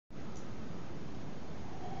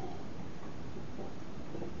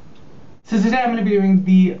So today I'm going to be doing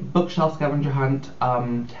the bookshelf scavenger hunt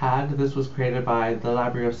tag. This was created by the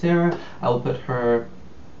Library of Sarah. I will put her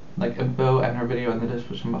info and her video in the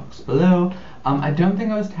description box below. I don't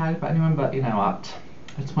think I was tagged by anyone, but you know what?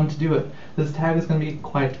 I just wanted to do it. This tag is going to be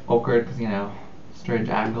quite awkward because, you know, strange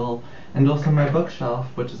angle. And also my bookshelf,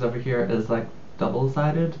 which is over here, is like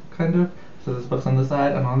double-sided, kind of. So this book's on this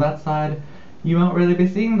side, and on that side, you won't really be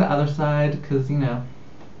seeing the other side because, you know,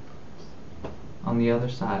 on the other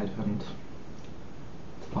side, and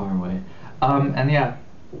it's far away. And yeah,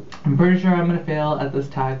 I'm pretty sure I'm gonna fail at this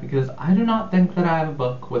tag because I do not think that I have a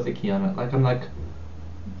book with a key on it. Like, I'm like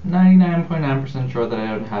 99.9% sure that I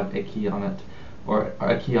don't have a key on it, or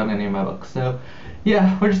a key on any of my books. So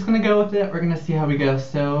yeah, we're just gonna go with it. We're gonna see how we go.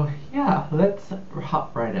 So yeah, let's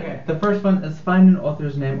hop right in. Okay. The first one is find an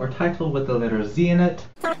author's name or title with the letter Z in it.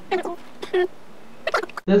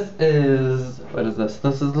 This is, what is this?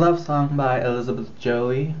 This is Love Song by Elizabeth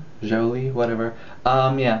Jolie, whatever.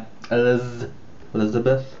 Yeah,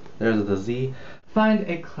 Elizabeth, there's the Z. Find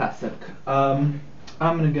a classic. I'm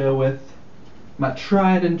gonna go with my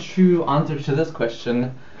tried and true answer to this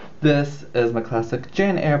question. This is my classic,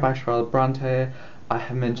 Jane Eyre by Charlotte Bronte. I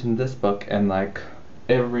have mentioned this book in like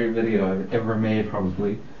every video I've ever made,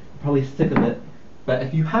 probably. I'm probably sick of it. But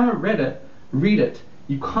if you haven't read it, read it.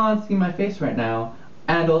 You can't see my face right now.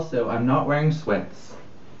 And also, I'm not wearing sweats.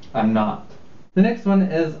 I'm not. The next one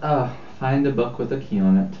is, find a book with a key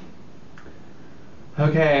on it.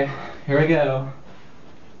 Okay, here we go.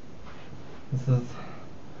 This is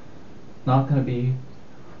not gonna be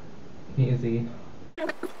easy.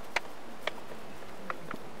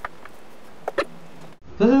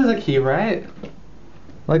 This is a key, right?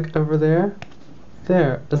 Like over there?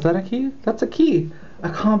 There. Is that a key? That's a key! I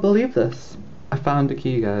can't believe this. I found a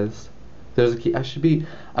key, guys. There's a key.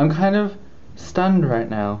 I'm kind of stunned right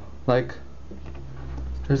now. Like,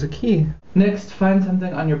 there's a key. Next, find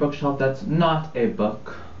something on your bookshelf that's not a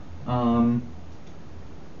book.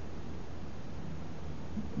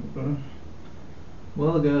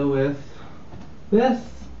 We'll go with this.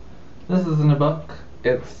 This isn't a book.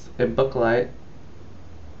 It's a booklight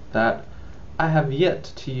that I have yet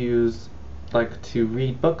to use, like, to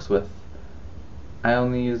read books with. I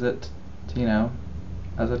only use it to, you know,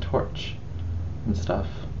 as a torch and stuff.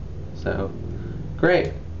 So,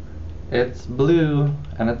 great. It's blue,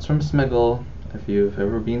 and it's from Smiggle, if you've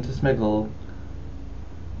ever been to Smiggle.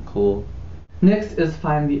 Cool. Next is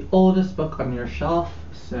find the oldest book on your shelf,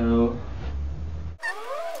 so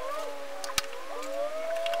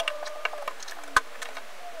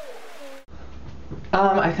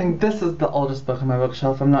I think this is the oldest book on my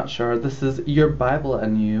bookshelf, I'm not sure. This is Your Bible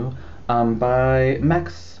and You, by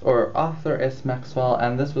author S. Maxwell,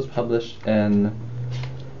 and this was published in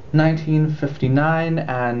 1959,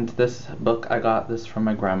 and this book, I got this from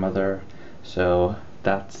my grandmother, so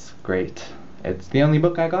that's great. It's the only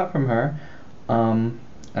book I got from her,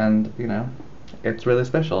 and, you know, it's really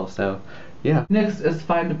special, so yeah. Next is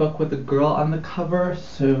find a book with a girl on the cover,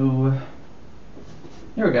 so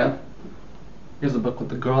here we go. Here's a book with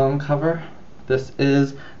the girl on the cover. This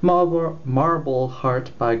is Marble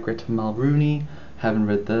Heart by Greta Mulrooney. Haven't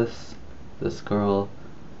read this. This girl,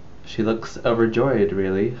 she looks overjoyed,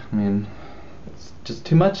 really. I mean, it's just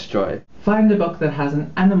too much joy. Find a book that has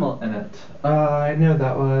an animal in it. I know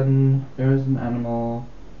that one. There's an animal.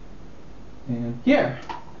 And here!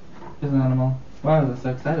 There's an animal. Wow, I'm so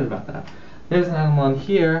excited about that. There's an animal in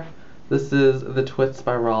here. This is The Twits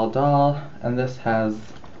by Roald Dahl, and this has,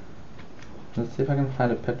 let's see if I can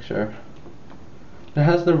find a picture. It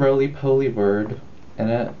has the roly-poly bird in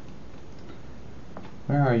it.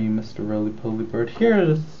 Where are you, Mr. Roly-Poly Bird? Here it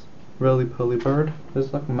is, Roly-Poly Bird.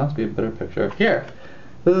 There's like, must be a better picture. Here!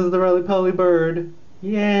 This is the Roly-Poly Bird.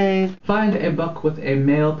 Yay! Find a book with a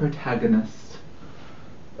male protagonist.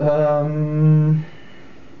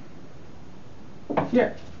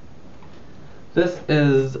 Here. This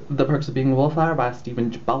is The Perks of Being a Wallflower by Stephen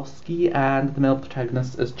Chbosky, and the male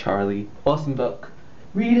protagonist is Charlie. Awesome book.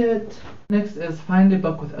 Read it! Next is find a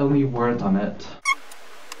book with only words on it.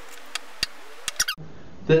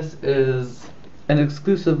 This is An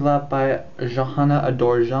Exclusive Love by Johanna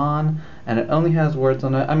Adore-Jean, and it only has words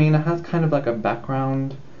on it. I mean, it has kind of like a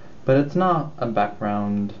background, but it's not a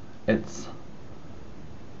background. It's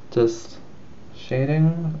just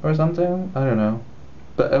shading or something? I don't know.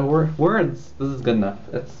 But words, this is good enough.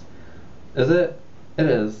 Is it? It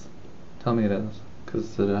is. Tell me it is,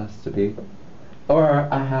 because it has to be. Or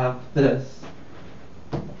I have this.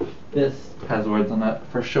 This has words on it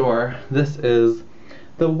for sure. This is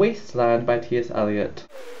The Wasteland by T.S. Eliot.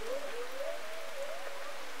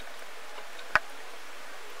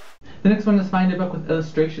 The next one is find a book with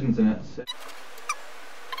illustrations in it. So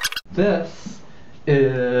this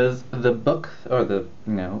is the book, or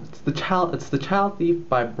it's the Child Thief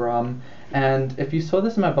by Brum. And if you saw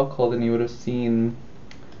this in my book haul, then you would have seen,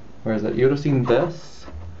 where is it? You would have seen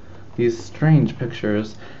these strange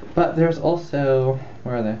pictures. But there's also,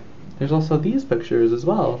 where are they? There's also these pictures as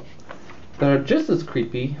well. They're just as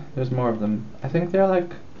creepy. There's more of them. I think they're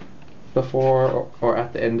like before or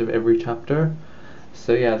at the end of every chapter.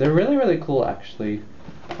 So yeah, they're really, really cool actually.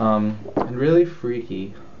 And really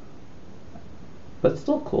freaky. But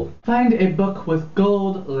still cool. Find a book with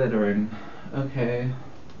gold lettering. Okay.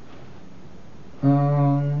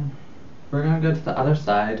 We're gonna go to the other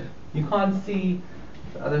side. You can't see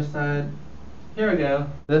the other side. Here we go.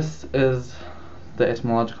 This is the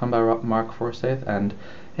Etymologicon by Mark Forsyth, and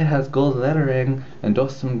it has gold lettering and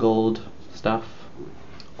awesome gold stuff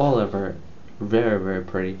all over it. Very, very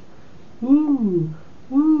pretty. Woo!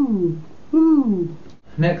 Woo! Woo!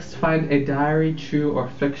 Next, find a diary, true or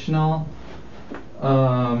fictional.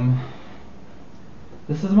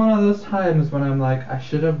 This is one of those times when I'm like, I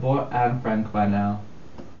should have bought Anne Frank by now.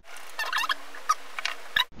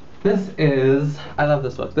 I love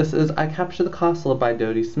this book. This is I Capture the Castle by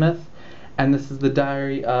Dodie Smith, and this is the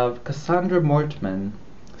diary of Cassandra Mortman.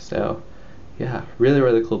 So, yeah, really,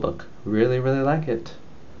 really cool book. Really, really like it.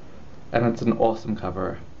 And it's an awesome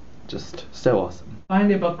cover. Just so awesome.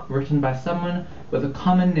 Find a book written by someone with a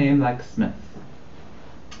common name like Smith.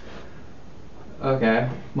 Okay,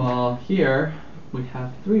 well, here we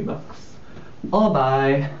have 3 books, all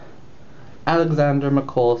by Alexander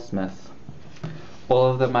McCall Smith. All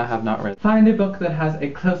of them I have not read. Find a book that has a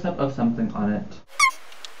close-up of something on it.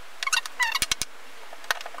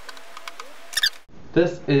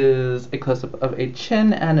 This is a close-up of a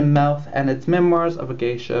chin and a mouth, and it's Memoirs of a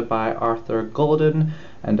Geisha by Arthur Golden.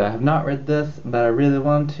 And I have not read this, but I really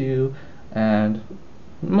want to. And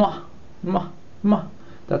mwah, mwah, mwah.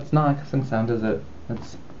 That's not a kissing sound, is it?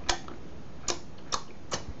 It's.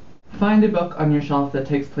 Find a book on your shelf that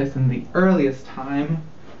takes place in the earliest time.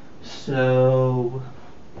 So,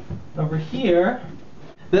 over here,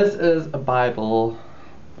 this is a Bible,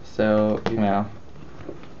 so, you know.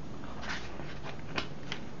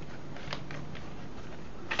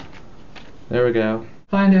 There we go.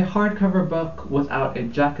 Find a hardcover book without a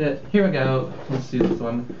jacket. Here we go. Let's do this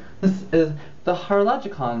one. This is The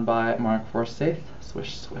Horologicon by Mark Forsyth.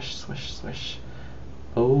 Swish, swish, swish, swish.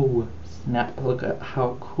 Oh, snap. Look at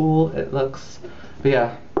how cool it looks. But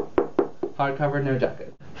yeah, hardcover, no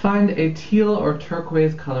jacket. Find a teal or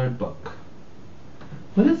turquoise colored book.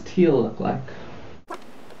 What does teal look like?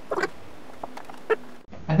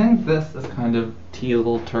 I think this is kind of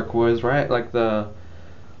teal turquoise, right? Like the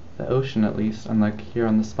ocean at least, and like here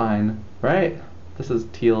on the spine, right? This is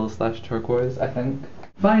teal / turquoise, I think.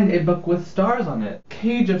 Find a book with stars on it.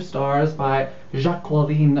 Cage of Stars by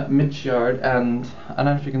Jacqueline Mitchard, and I don't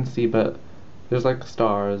know if you can see, but there's like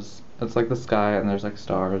stars. It's like the sky and there's like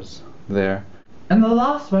stars there. And the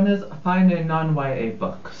last one is find a non-YA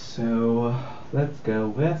book. So let's go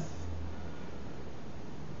with,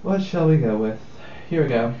 what shall we go with? Here we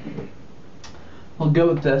go. We'll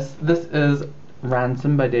go with this. This is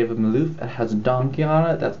Ransom by David Malouf. It has a donkey on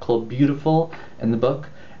it that's called Beautiful in the book.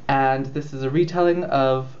 And this is a retelling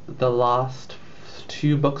of the last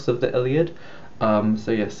 2 books of the Iliad.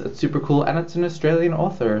 So yes, it's super cool, and it's an Australian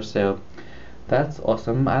author, so that's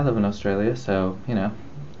awesome. I live in Australia, so, you know,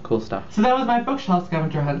 cool stuff. So that was my bookshelf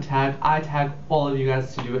scavenger hunt tag. I tag all of you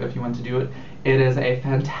guys to do it if you want to do it. It is a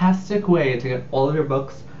fantastic way to get all of your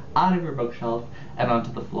books out of your bookshelf and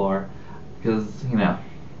onto the floor, because, you know,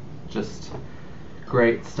 just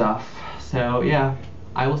great stuff. So yeah,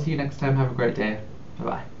 I will see you next time. Have a great day.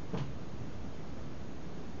 Bye-bye.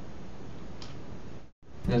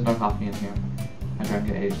 There's no coffee in here. I drank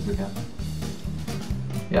it ages ago.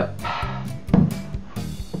 Yep.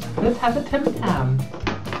 Let's have a Tim Tam.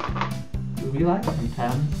 We like Tim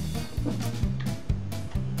Tams.